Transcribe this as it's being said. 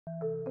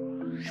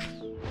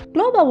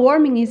Global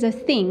warming is a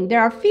thing.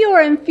 There are fewer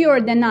and fewer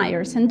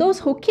deniers, and those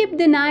who keep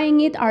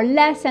denying it are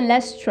less and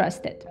less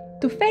trusted.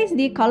 To face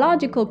the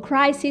ecological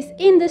crisis,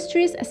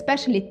 industries,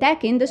 especially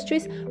tech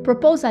industries,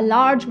 propose a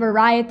large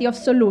variety of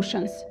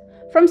solutions.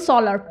 From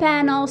solar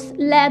panels,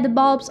 LED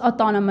bulbs,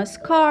 autonomous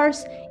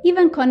cars,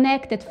 even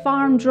connected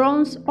farm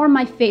drones, or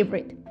my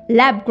favorite,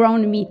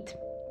 lab-grown meat.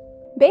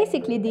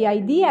 Basically, the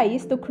idea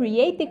is to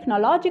create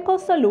technological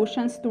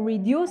solutions to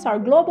reduce our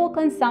global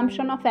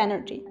consumption of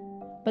energy.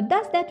 But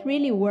does that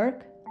really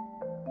work?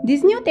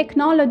 These new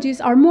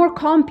technologies are more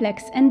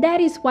complex, and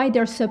that is why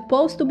they're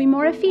supposed to be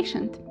more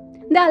efficient.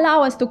 They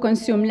allow us to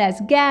consume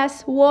less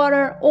gas,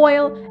 water,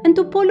 oil, and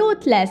to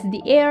pollute less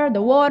the air,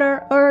 the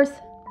water,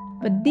 earth.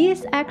 But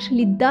this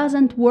actually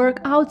doesn't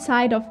work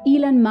outside of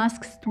Elon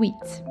Musk's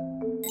tweets.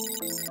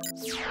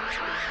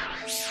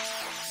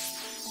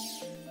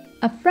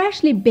 A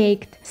freshly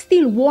baked,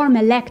 still warm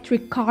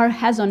electric car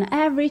has on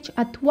average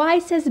a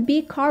twice as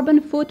big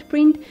carbon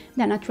footprint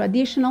than a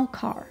traditional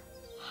car.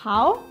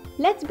 How?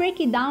 Let's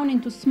break it down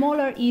into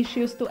smaller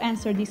issues to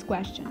answer this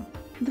question.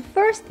 The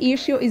first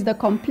issue is the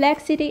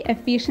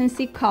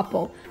complexity-efficiency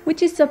couple,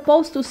 which is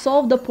supposed to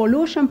solve the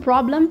pollution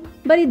problem,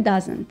 but it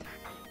doesn't.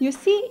 You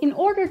see, in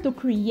order to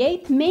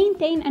create,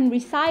 maintain and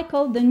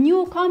recycle the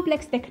new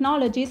complex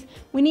technologies,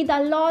 we need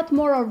a lot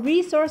more of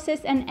resources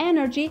and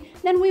energy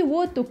than we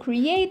would to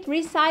create,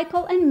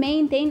 recycle and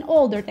maintain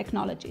older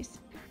technologies.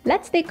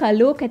 Let's take a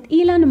look at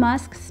Elon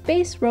Musk's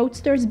Space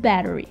Roadster's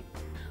battery.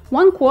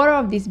 1/4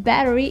 of this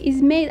battery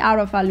is made out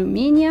of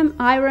aluminum,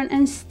 iron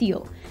and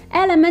steel,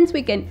 elements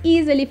we can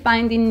easily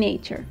find in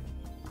nature.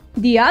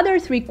 The other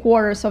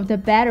 3/4 of the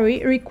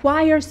battery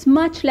requires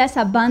much less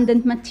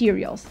abundant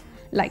materials,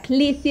 like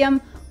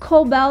lithium,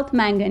 cobalt,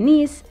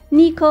 manganese,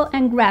 nickel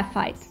and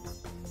graphite.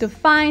 To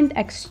find,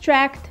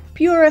 extract,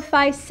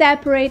 purify,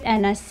 separate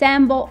and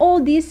assemble all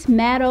these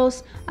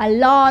metals, a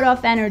lot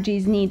of energy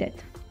is needed.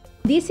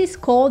 This is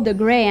called the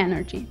gray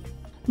energy.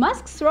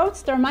 Musk's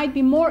Roadster might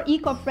be more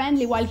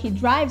eco-friendly while he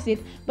drives it,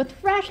 but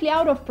freshly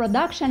out of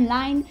production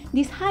line,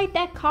 this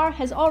high-tech car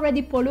has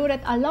already polluted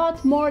a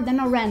lot more than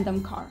a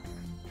random car.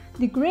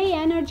 The gray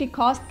energy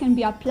cost can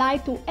be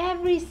applied to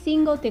every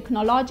single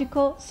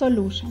technological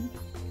solution.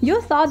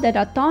 You thought that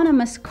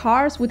autonomous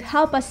cars would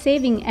help us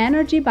saving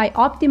energy by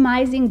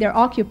optimizing their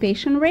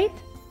occupation rate?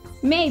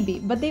 Maybe,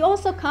 but they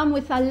also come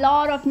with a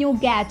lot of new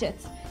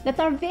gadgets that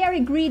are very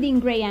greedy in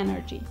gray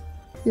energy,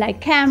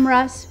 like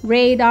cameras,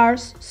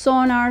 radars,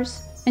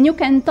 sonars, and you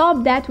can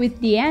top that with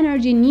the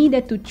energy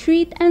needed to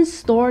treat and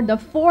store the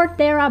 4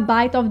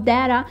 terabyte of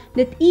data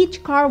that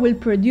each car will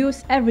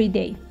produce every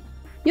day.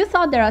 You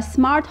thought that a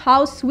smart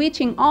house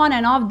switching on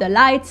and off the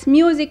lights,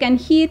 music and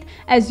heat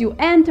as you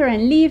enter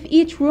and leave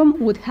each room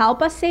would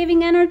help us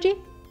saving energy?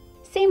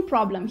 Same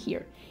problem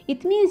here.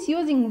 It means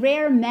using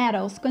rare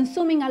metals,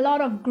 consuming a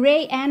lot of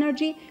gray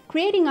energy,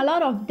 creating a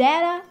lot of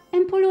data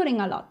and polluting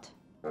a lot.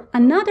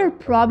 Another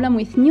problem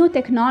with new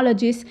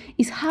technologies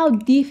is how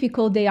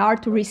difficult they are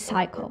to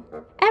recycle.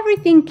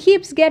 Everything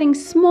keeps getting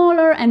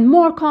smaller and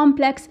more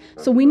complex,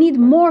 so we need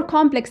more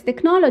complex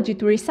technology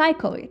to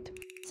recycle it.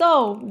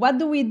 So, what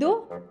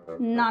do?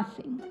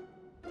 Nothing.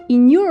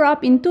 In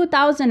Europe, in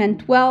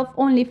 2012,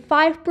 only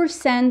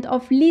 5%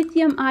 of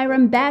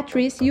lithium-ion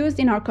batteries used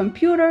in our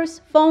computers,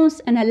 phones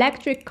and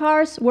electric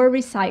cars were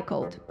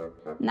recycled.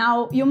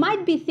 Now, you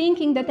might be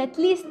thinking that at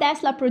least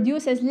Tesla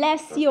produces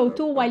less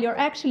CO2 while you're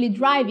actually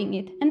driving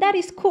it, and that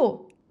is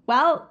cool.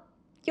 Well,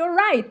 you're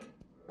right.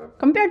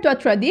 Compared to a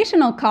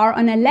traditional car,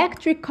 an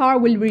electric car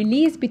will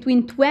release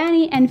between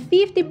 20 and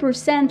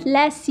 50%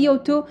 less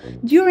CO2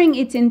 during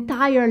its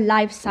entire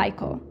life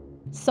cycle.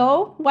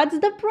 So, what's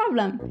the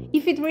problem?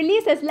 If it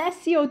releases less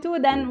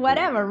CO2, then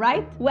whatever,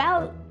 right?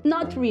 Well,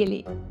 not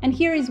really. And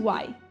here is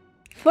why.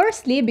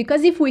 Firstly,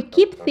 because if we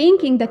keep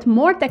thinking that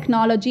more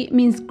technology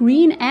means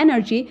green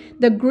energy,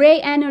 the gray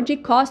energy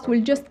cost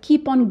will just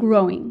keep on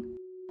growing.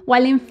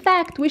 While in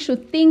fact we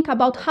should think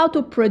about how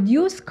to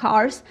produce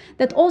cars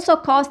that also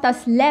cost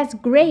us less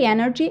gray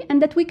energy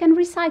and that we can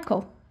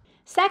recycle.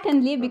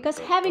 Secondly, because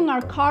having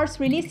our cars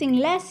releasing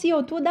less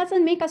CO2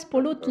 doesn't make us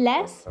pollute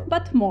less,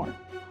 but more.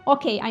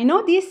 Okay, I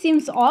know this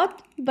seems odd,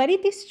 but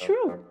it is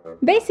true.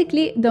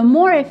 Basically, the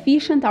more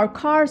efficient our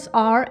cars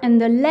are and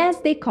the less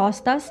they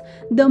cost us,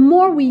 the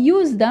more we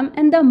use them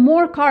and the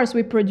more cars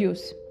we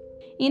produce.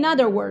 In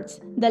other words,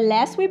 the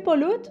less we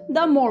pollute,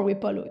 the more we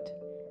pollute.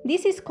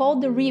 This is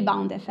called the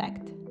rebound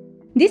effect.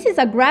 This is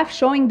a graph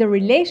showing the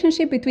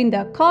relationship between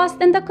the cost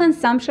and the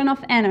consumption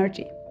of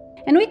energy.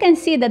 And we can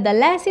see that the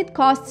less it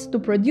costs to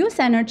produce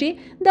energy,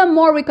 the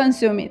more we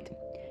consume it.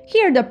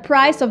 Here the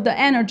price of the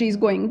energy is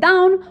going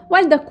down,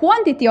 while the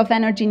quantity of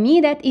energy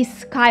needed is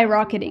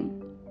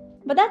skyrocketing.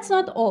 But that's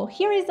not all.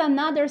 Here is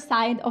another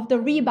side of the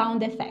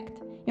rebound effect.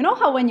 You know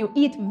how when you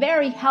eat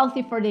very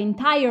healthy for the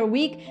entire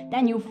week,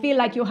 then you feel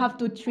like you have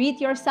to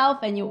treat yourself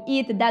and you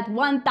eat that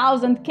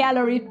 1000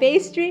 calorie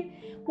pastry?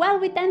 Well,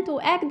 we tend to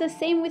act the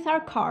same with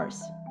our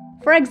cars.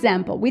 For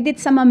example, we did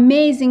some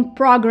amazing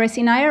progress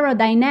in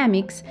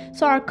aerodynamics,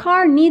 so our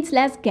car needs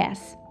less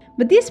gas.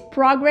 But this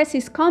progress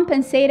is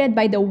compensated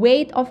by the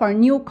weight of our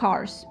new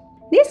cars.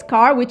 This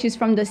car, which is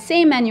from the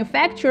same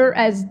manufacturer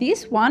as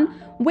this one,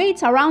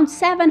 weighs around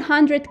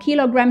 700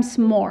 kilograms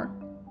more.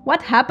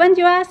 What happened,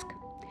 you ask?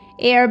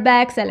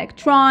 Airbags,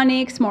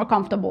 electronics, more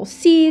comfortable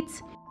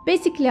seats,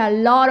 basically a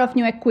lot of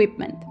new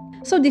equipment.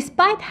 So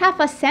despite half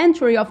a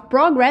century of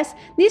progress,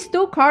 these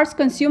two cars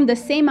consume the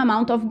same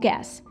amount of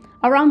gas,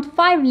 around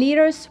 5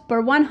 liters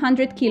per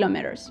 100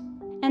 kilometers.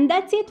 And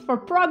that's it for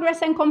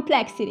progress and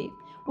complexity.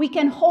 We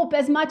can hope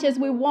as much as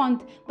we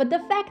want, but the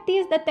fact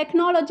is that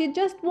technology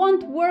just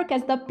won't work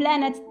as the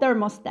planet's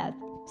thermostat.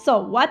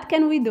 So what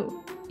can we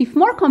do? If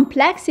more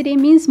complexity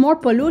means more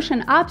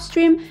pollution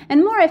upstream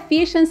and more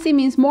efficiency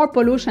means more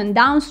pollution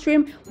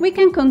downstream, we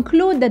can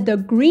conclude that the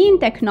green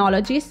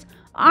technologies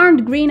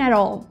aren't green at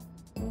all.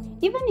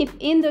 Even if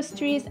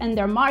industries and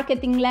their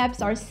marketing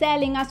labs are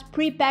selling us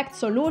pre-packed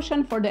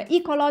solutions for the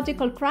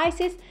ecological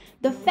crisis,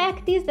 the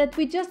fact is that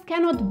we just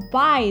cannot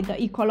buy the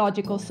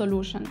ecological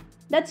solution.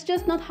 That's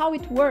just not how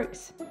it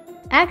works.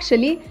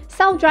 Actually,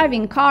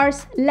 self-driving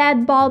cars,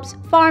 LED bulbs,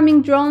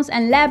 farming drones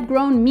and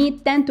lab-grown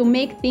meat tend to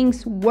make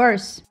things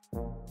worse.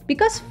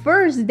 Because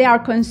first they are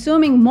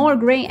consuming more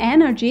grey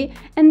energy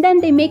and then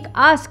they make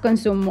us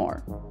consume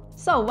more.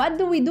 So what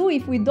do we do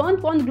if we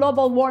don't want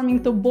global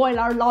warming to boil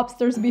our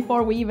lobsters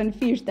before we even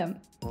fish them?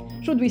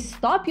 Should we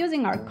stop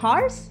using our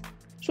cars?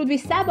 Should we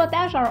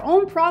sabotage our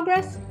own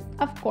progress?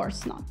 Of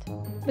course not.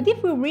 But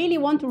if we really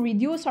want to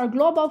reduce our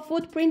global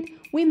footprint,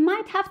 we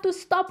might have to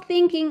stop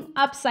thinking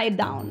upside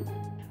down.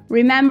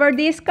 Remember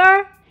this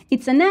car?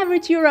 It's an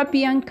average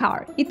European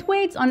car. It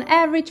weighs on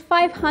average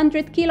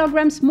 500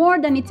 kilograms more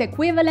than its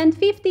equivalent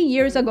 50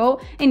 years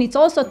ago, and it's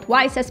also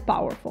twice as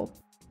powerful.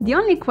 The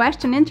only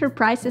question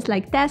enterprises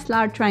like Tesla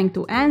are trying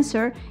to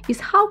answer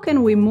is how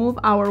can we move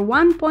our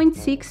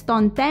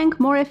 1.6-ton tank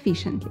more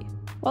efficiently?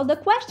 Well, the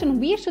question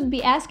we should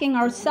be asking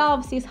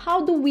ourselves is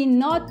how do we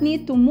not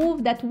need to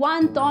move that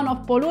 1 ton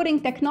of polluting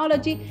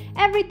technology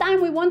every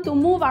time we want to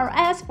move our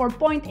ass from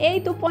point A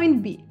to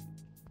point B?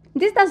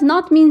 This does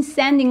not mean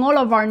sending all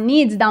of our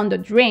needs down the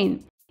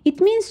drain.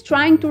 It means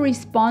trying to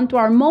respond to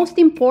our most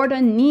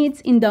important needs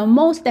in the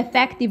most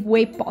effective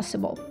way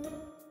possible.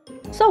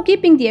 So,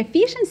 keeping the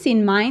efficiency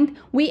in mind,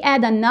 we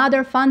add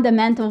another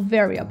fundamental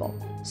variable: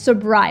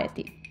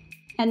 sobriety.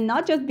 And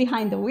not just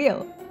behind the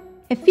wheel.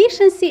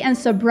 Efficiency and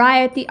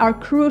sobriety are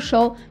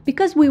crucial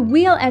because we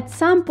will at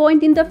some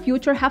point in the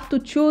future have to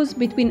choose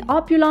between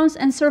opulence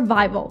and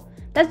survival.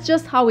 That's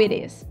just how it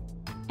is.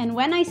 And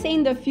when I say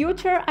in the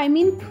future, I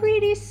mean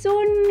pretty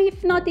soon,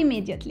 if not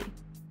immediately.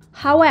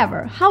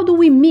 However, how do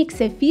we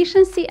mix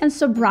efficiency and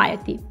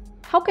sobriety?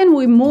 How can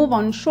we move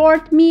on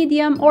short,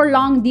 medium, or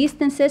long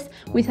distances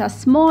with a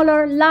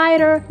smaller,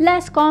 lighter,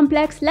 less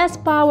complex, less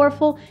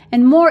powerful,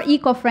 and more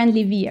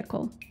eco-friendly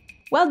vehicle?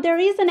 Well, there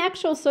is an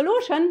actual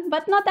solution,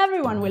 but not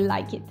everyone will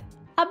like it.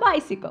 A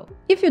bicycle.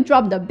 If you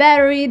drop the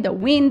battery, the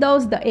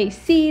windows, the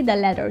AC, the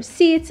leather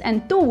seats,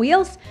 and 2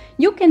 wheels,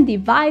 you can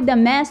divide the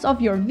mass of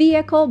your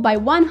vehicle by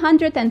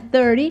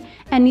 130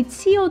 and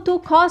its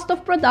CO2 cost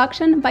of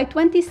production by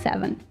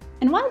 27.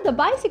 And while the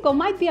bicycle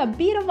might be a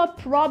bit of a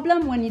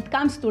problem when it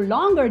comes to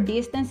longer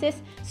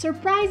distances,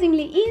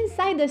 surprisingly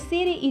inside the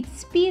city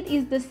its speed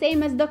is the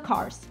same as the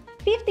cars,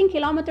 15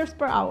 kilometers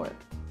per hour.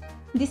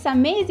 This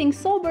amazing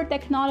sober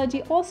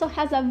technology also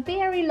has a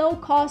very low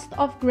cost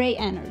of grey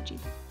energy.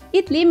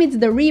 It limits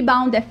the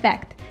rebound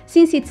effect,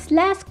 since it's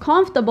less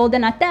comfortable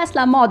than a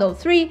Tesla Model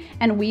 3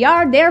 and we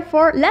are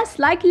therefore less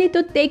likely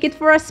to take it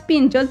for a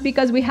spin just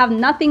because we have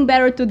nothing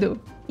better to do.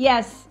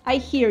 Yes, I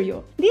hear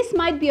you. This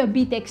might be a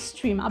bit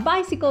extreme. A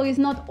bicycle is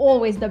not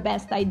always the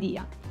best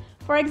idea.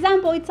 For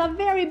example, it's a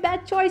very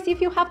bad choice if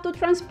you have to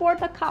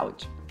transport a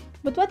couch.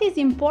 But what is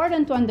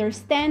important to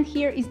understand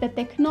here is that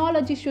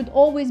technology should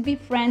always be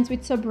friends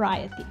with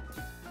sobriety.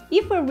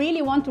 If we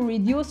really want to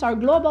reduce our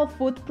global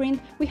footprint,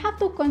 we have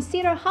to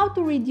consider how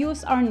to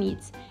reduce our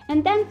needs,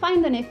 and then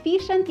find an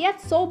efficient yet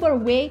sober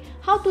way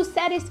how to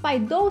satisfy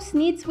those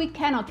needs we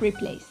cannot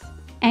replace.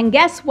 And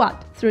guess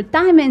what? Through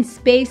time and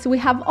space, we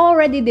have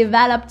already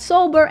developed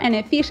sober and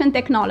efficient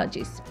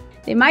technologies.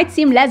 They might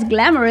seem less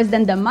glamorous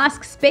than the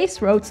Musk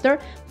Space Roadster,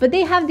 but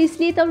they have this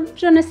little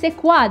je ne sais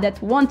quoi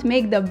that won't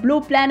make the blue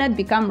planet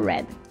become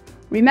red.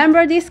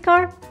 Remember this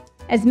car?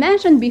 As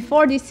mentioned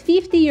before, this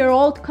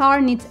 50-year-old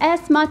car needs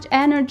as much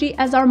energy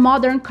as our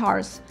modern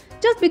cars,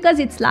 just because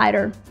it's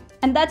lighter.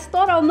 And that's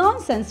total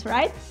nonsense,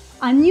 right?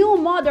 A new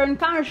modern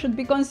car should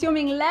be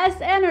consuming less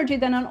energy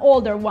than an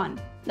older one.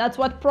 That's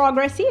what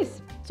progress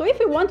is. So if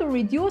we want to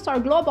reduce our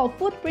global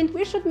footprint,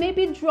 we should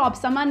maybe drop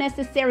some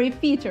unnecessary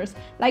features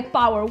like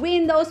power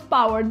windows,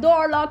 power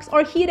door locks,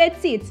 or heated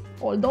seats,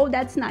 although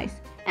that's nice,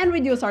 and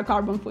reduce our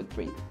carbon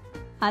footprint.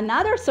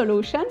 Another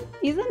solution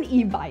is an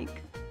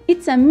e-bike.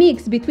 It's a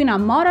mix between a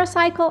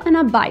motorcycle and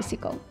a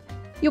bicycle.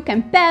 You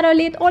can pedal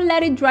it or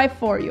let it drive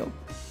for you.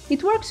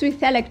 It works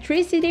with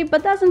electricity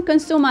but doesn't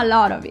consume a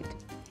lot of it.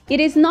 It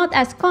is not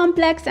as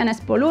complex and as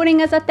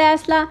polluting as a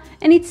Tesla,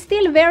 and it's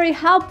still very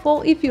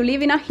helpful if you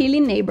live in a hilly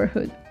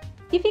neighborhood.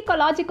 If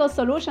ecological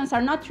solutions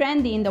are not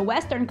trendy in the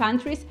Western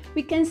countries,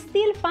 we can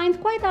still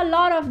find quite a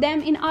lot of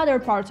them in other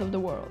parts of the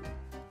world.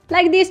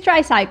 Like this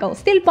tricycle,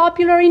 still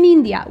popular in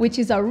India, which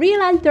is a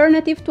real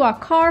alternative to a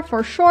car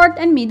for short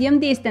and medium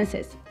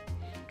distances.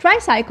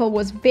 Tricycle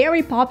was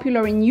very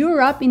popular in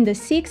Europe in the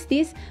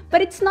 60s,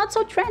 but it's not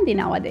so trendy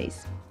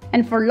nowadays.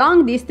 And for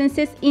long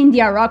distances,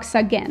 India rocks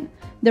again.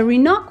 The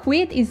Renault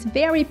Kwid is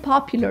very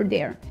popular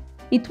there.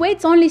 It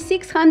weighs only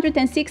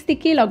 660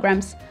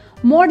 kilograms,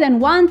 more than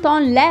 1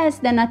 ton less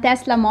than a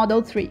Tesla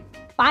Model 3.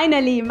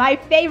 Finally, my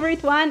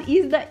favorite one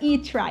is the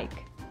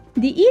e-trike.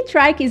 The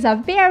e-trike is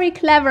a very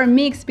clever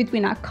mix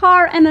between a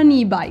car and an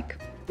e-bike.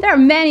 There are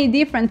many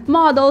different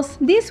models.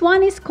 This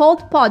one is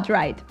called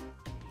PodRide.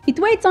 It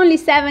weighs only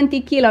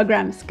 70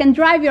 kilograms, can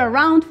drive you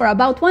around for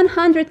about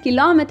 100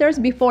 kilometers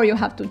before you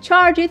have to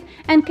charge it,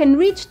 and can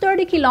reach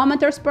 30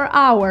 kilometers per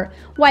hour,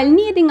 while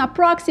needing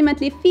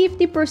approximately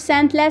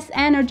 50% less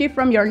energy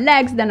from your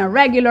legs than a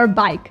regular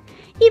bike,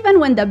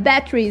 even when the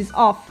battery is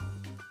off.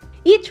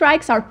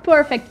 E-trikes are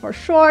perfect for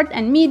short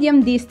and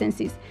medium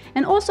distances,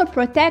 and also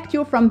protect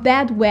you from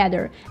bad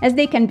weather, as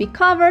they can be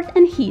covered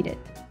and heated.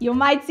 You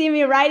might see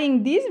me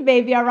riding this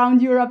baby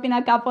around Europe in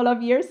a couple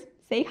of years.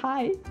 Say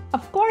hi!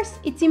 Of course,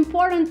 it's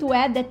important to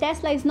add that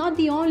Tesla is not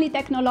the only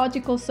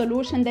technological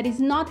solution that is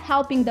not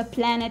helping the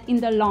planet in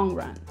the long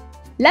run.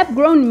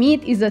 Lab-grown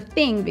meat is a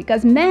thing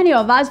because many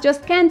of us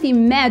just can't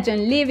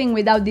imagine living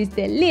without this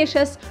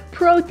delicious,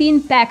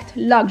 protein-packed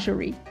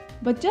luxury.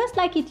 But just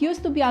like it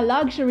used to be a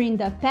luxury in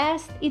the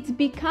past, it's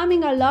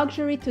becoming a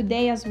luxury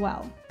today as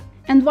well.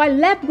 And while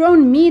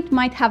lab-grown meat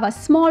might have a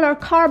smaller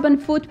carbon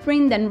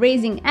footprint than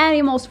raising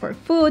animals for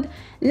food,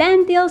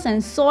 lentils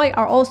and soy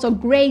are also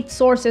great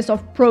sources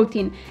of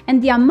protein,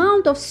 and the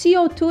amount of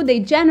CO2 they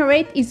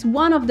generate is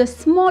one of the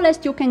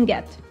smallest you can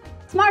get.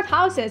 Smart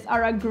houses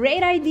are a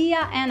great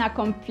idea and a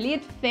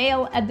complete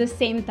fail at the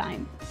same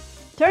time.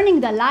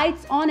 Turning the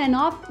lights on and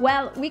off,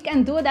 well, we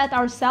can do that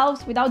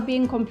ourselves without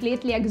being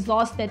completely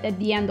exhausted at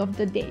the end of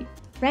the day.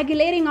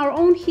 Regulating our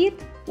own heat,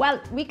 well,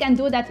 we can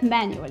do that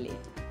manually.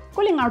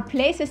 Cooling our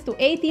places to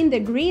 18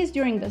 degrees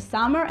during the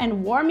summer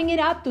and warming it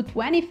up to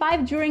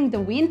 25 during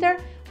the winter,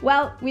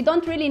 well, we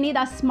don't really need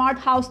a smart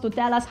house to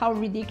tell us how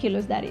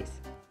ridiculous that is.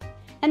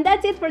 And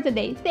that's it for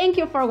today. Thank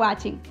you for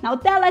watching. Now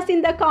tell us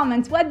in the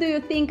comments, what do you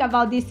think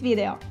about this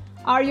video?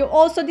 Are you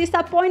also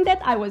disappointed?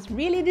 I was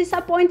really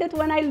disappointed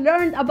when I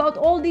learned about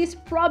all these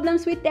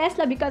problems with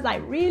Tesla because I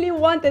really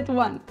wanted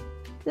one.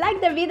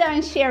 Like the video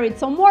and share it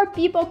so more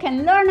people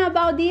can learn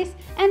about this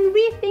and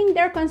rethink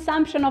their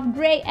consumption of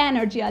grey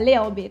energy a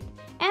little bit.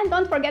 And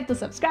don't forget to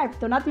subscribe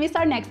to not miss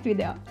our next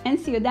video. And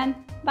see you then.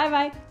 Bye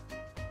bye!